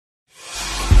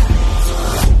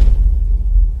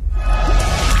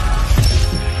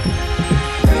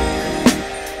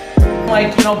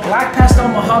like, you know, black pastel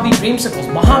Mojave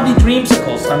Dreamsicles. Mojave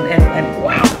Dreamsicles. And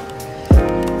wow.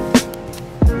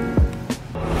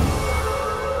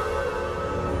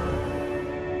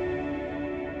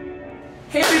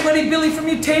 Hey everybody, Billy from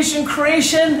Mutation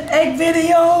Creation. Egg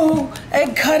video.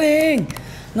 Egg cutting.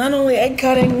 Not only egg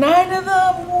cutting, 9 of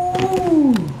them.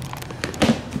 Woo.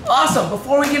 Awesome.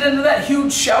 Before we get into that,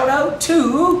 huge shout out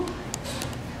to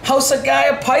House of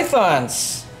Gaia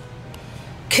Pythons.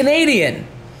 Canadian.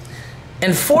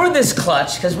 And for this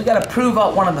clutch, because we got to prove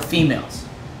out one of the females.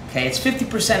 Okay, it's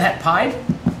 50% het pied.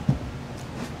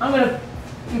 I'm going to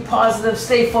be positive,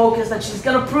 stay focused that she's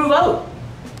going to prove out.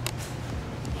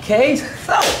 Okay,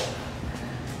 so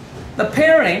the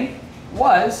pairing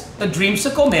was the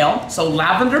Dreamsicle male, so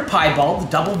lavender piebald,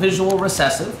 double visual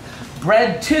recessive,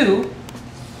 bred to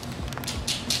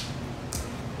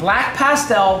black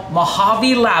pastel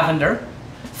Mojave lavender,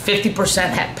 50%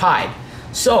 het pied.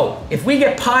 So if we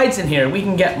get pieds in here, we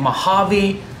can get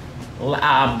Mojave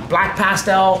black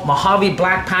pastel, Mojave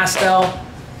black pastel.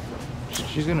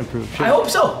 She's gonna improve. I hope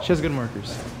so. She has good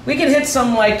markers. We can hit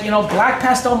some, like, you know, black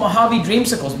pastel Mojave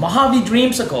Dreamsicles,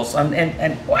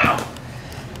 and wow.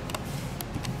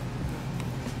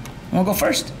 Wanna go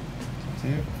first? To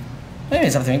you. Maybe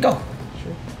it's up to me. Go.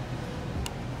 Sure.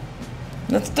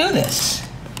 Let's do this.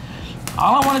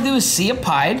 All I want to do is see a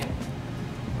pied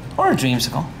or a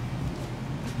Dreamsicle.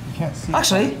 You can't see.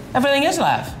 Actually, everything is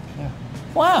lav. Yeah.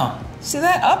 Wow. See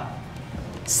that? Up?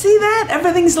 See that?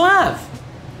 Everything's lav.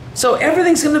 So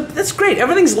everything's gonna, that's great.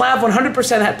 Everything's lav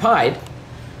 100% het pied,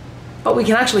 but we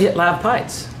can actually hit lav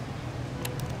pieds.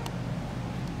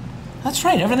 That's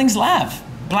right, everything's lav.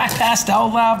 Black pastel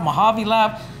lav, Mojave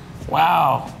lav.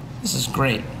 Wow, this is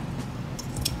great.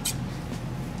 It's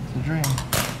a dream.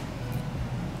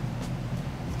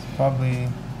 It's probably,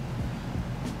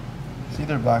 it's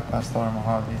either black pastel or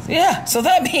Mojave. Yeah, so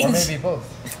that means. Or maybe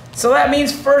both. So that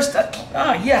means first,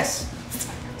 yes.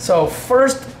 So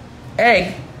first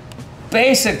egg,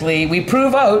 basically we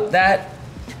prove out that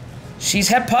she's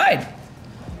het pied.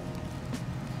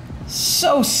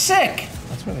 So sick.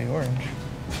 That's really orange.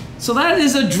 So that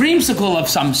is a Dreamsicle of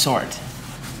some sort.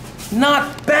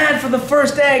 Not bad for the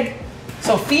first egg.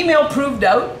 So female proved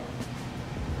out.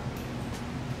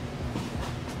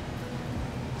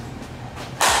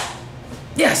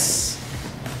 Yes.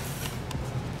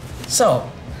 So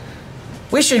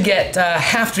we should get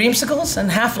half Dreamsicles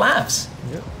and half lavs.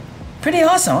 Yep. Pretty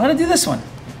awesome. I'm gonna do this one.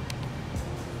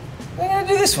 I'm gonna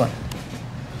do this one.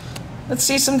 Let's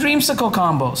see some Dreamsicle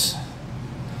combos.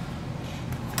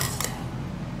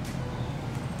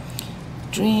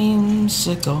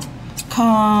 Dreamsicle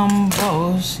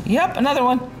combos. Yep, another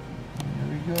one. Here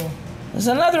we go. There's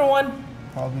another one.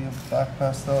 Probably a black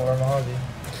pastel or Mojave.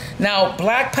 Now,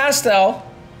 black pastel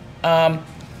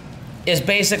is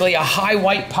basically a high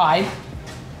white pied.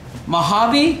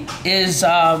 Mojave is,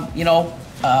 you know,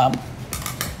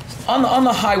 on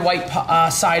the high white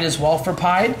side as well for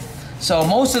pied. So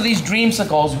most of these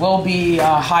Dreamsicles will be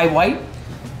high white,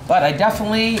 but I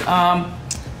definitely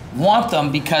want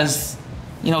them because,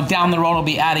 you know, down the road I'll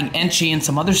be adding Enchi and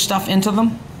some other stuff into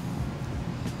them.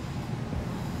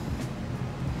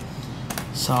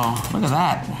 So look at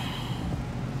that.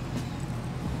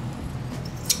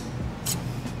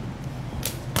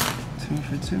 Two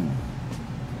for two.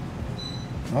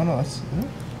 Oh no, that's it?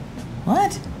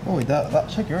 What? Oh wait, that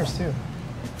check yours too.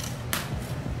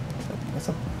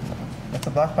 That's a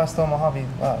black pastel Mojave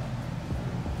lab.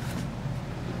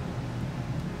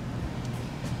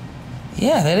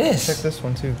 Yeah, that is. Check this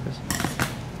one too, because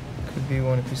could be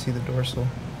one if you see the dorsal.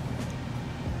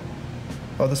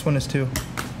 Oh, this one is too.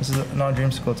 This is a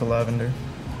non-Dreamsicle, it's a lavender.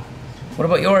 What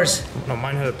about yours? No,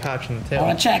 mine had a patch in the I tail.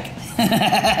 want to check.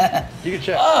 You can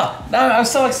check. Oh, no, I'm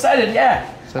so excited,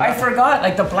 yeah. So I forgot,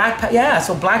 like the black, yeah,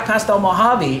 so black pastel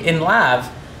Mojave in lav.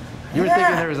 You were Yeah.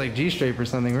 thinking there was like G-stripe or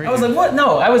something, weren't you? I was like, what?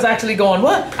 No, I was actually going,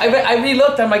 what? I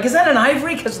re-looked, I'm like, is that an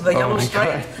ivory because of the yellow my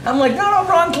stripe? God. I'm like, no,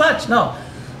 wrong clutch, no.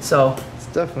 So, It's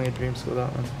definitely a Dreamsicle,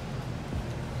 that one.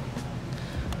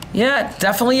 yeah,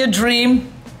 definitely a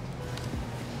dream.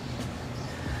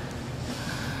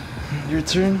 Your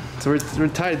turn. So we're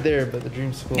tied there, but the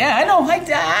Dreamsicle. Yeah, I know,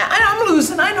 I'm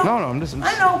losing, I know. No, I'm just.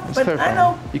 I know, it's but fair I for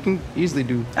know. me. You can easily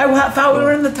do. I thought we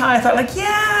were in the tie, I thought like,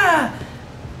 yeah.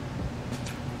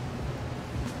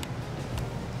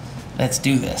 Let's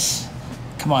do this.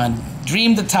 Come on,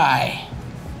 dream the tie.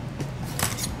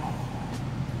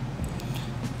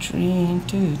 Dream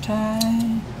to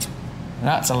tie.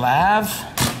 That's a lav.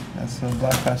 That's a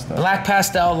black pastel. Black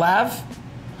pastel lav.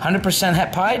 100%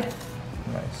 het pied.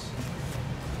 Nice.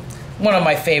 One of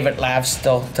my favorite lavs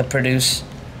still to produce.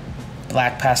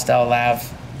 Black pastel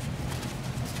lav.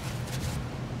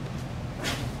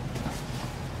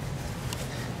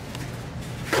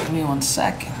 Give me 1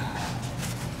 second.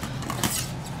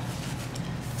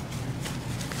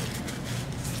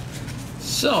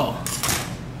 So,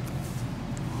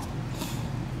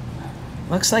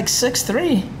 looks like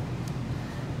 6-3.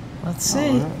 Let's see.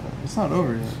 Oh, it's not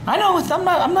over yet. I know.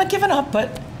 I'm not giving up,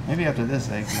 but Maybe after this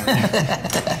egg.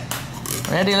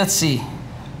 ready. Let's see.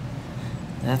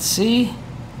 Let's see.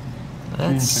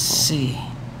 Let's Dreamsicle. see.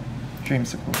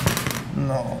 Dreamsicle.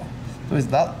 No. Wait,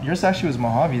 that yours actually was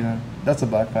Mojave then. That's a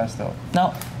black pastel.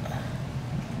 No.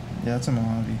 Yeah, that's a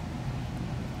Mojave.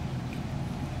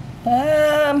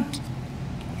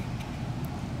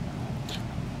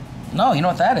 No, you know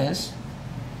what that is?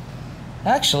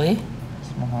 Actually,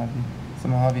 It's Mojave. It's a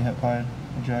Mojave Reptile.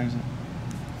 It drags it.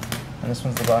 And this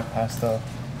one's the black pastel.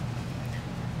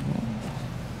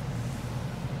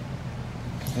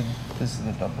 This is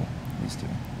the double. These two.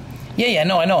 yeah,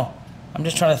 no, I know. I'm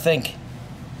just trying to think.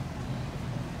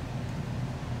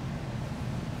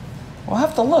 We'll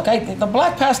have to look. The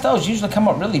black pastels usually come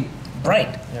up really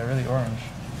bright. Yeah, really orange.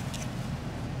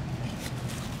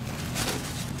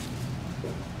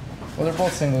 Well, they're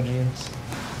both single genes.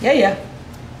 Yeah.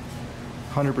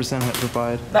 100%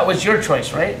 heteropide. That was your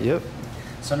choice, right? Yep.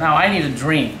 So now I need a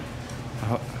dream.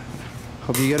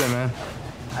 Hope you get it, man.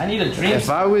 I need a dream. If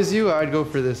I was you, I'd go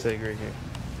for this egg right here.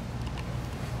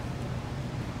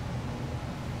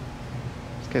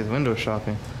 This guy's window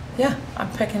shopping. Yeah,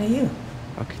 I'm picking at you.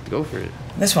 Okay, go for it.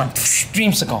 This one,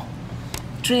 Dreamsicle.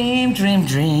 Dream.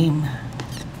 Dream.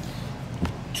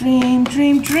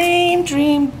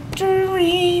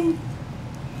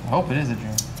 I hope it is a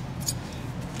dream.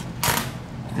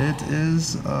 It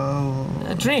is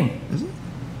A dream. Is it?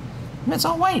 It's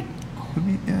all white. Could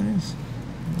be. Yeah, it is.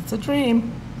 It's a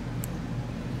dream.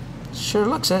 Sure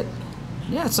looks it.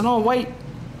 Yeah, it's an all white.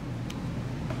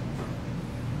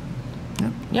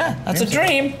 Yep. Yeah, that's a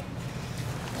dream.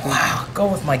 Wow,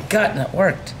 go with my gut and it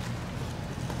worked.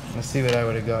 Let's see what I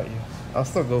would have got you. I'll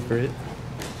still go for it.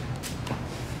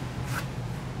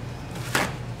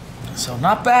 So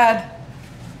not bad.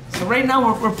 So right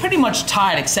now we're pretty much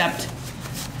tied, except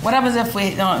what happens if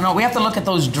we no we have to look at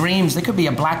those dreams. They could be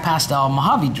a black pastel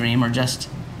Mojave dream or just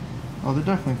Oh, they're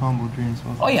definitely combo dreams.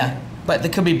 oh yeah, but they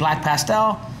could be black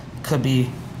pastel, could be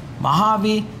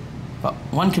Mojave, but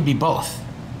one could be both.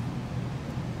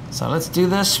 So let's do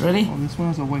this. Ready? Oh, this one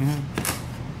has a white head.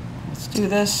 Let's do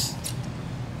this.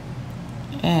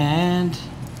 And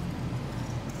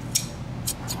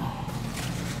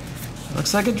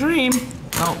looks like a dream.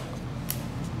 Oh,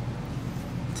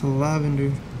 It's a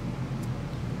lavender.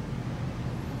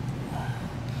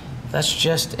 that's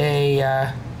just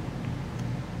a.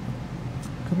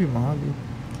 Could be Mojave.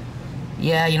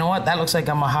 Yeah, you know what? That looks like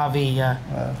a Mojave. No,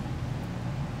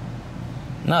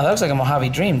 that looks like a Mojave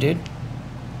dream, dude.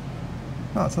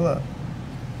 No, it's a lab.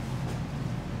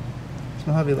 It's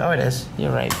Mojave Oh, lab. it is.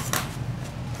 You're right.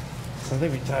 So I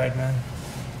think we tied, man.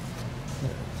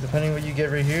 Depending what you get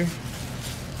right here.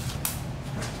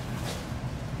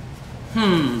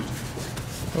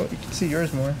 Oh, you can see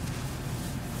yours more.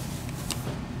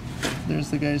 There's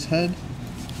the guy's head.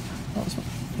 Oh, is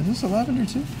this a lavender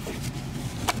too?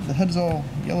 The head's all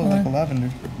yellow like a lavender.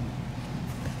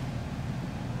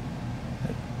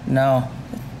 No,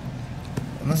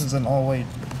 Unless it's an all white.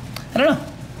 I don't know.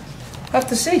 Have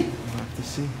to see. We'll have to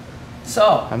see.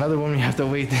 So, Another one we have to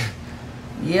wait.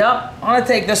 yep, I'm gonna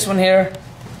take this one here.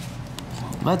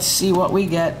 Let's see what we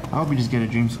get. I hope we just get a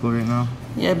Dreamsicle right now.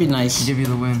 Yeah, it'd be nice. Give you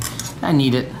the win. I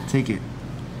need it. Take it.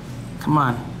 Come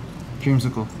on.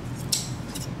 Dreamsicle.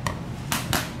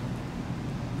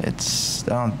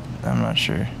 I'm not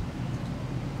sure.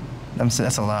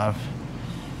 That's a lav.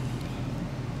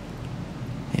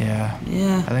 Yeah.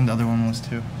 Yeah. I think the other one was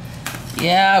too.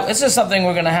 Yeah, this is something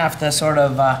we're gonna have to sort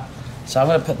of. So I'm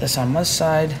gonna put this on this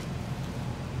side.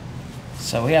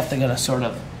 So we have to get a sort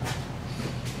of.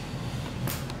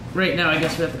 Right now, I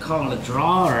guess we have to call it a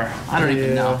draw, or I don't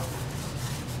even know.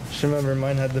 Just remember,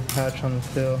 mine had the patch on the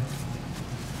tail.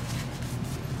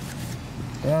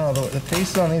 I don't know, the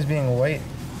faces on these being white,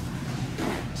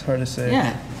 it's hard to say.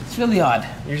 Yeah, it's really odd.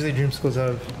 Usually Dreamsicles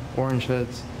have orange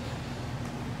heads.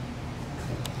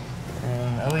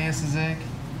 And Elias's egg,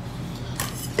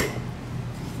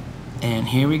 And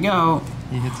here we go.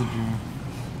 he hits a dream.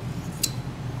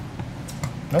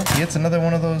 Nope, he hits another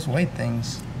one of those white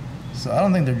things. So I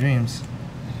don't think they're dreams.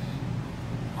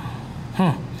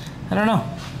 I don't know.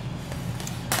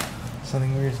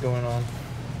 Something weird's going on.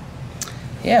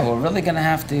 Yeah, we're really gonna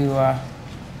have to.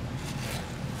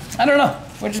 I don't know.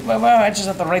 I just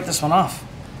have to write this one off.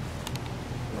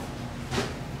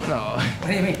 No. What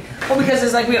do you mean? Well, because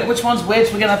it's like, which one's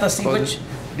which? We're gonna have to see which.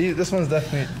 this one's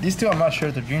definitely. These two, I'm not sure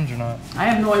if they're dreams or not. I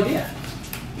have no idea.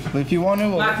 But if you want to,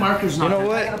 Black marker's not. You know there.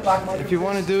 what? I got a black marker If you for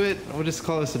want to this. do it, we'll just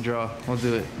call this a draw. We'll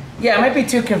do it. Yeah, it might be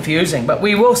too confusing, but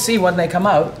we will see when they come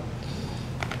out.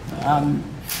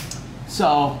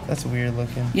 So. That's weird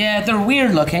looking. Yeah, they're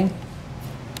weird looking.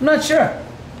 I'm not sure.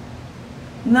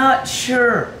 Not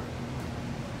sure.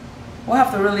 We'll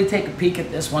have to really take a peek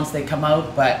at this once they come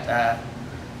out, but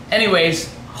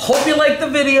anyways, hope you liked the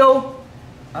video.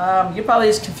 You're probably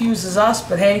as confused as us,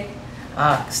 but hey,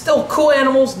 still cool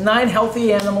animals, 9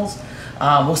 healthy animals.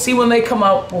 We'll see when they come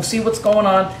out. We'll see what's going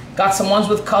on. Got some ones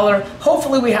with color.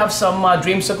 Hopefully we have some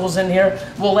Dreamsicles in here.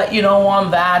 We'll let you know on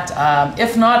that.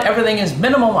 If not, everything is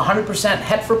minimum 100%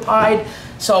 heteropied.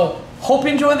 So hope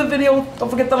you enjoyed the video. Don't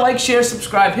forget to like, share,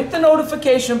 subscribe. Hit the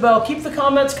notification bell. Keep the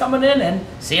comments coming in, and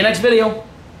see you next video.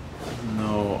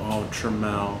 No,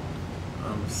 Ultramel.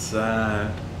 I'm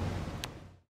sad.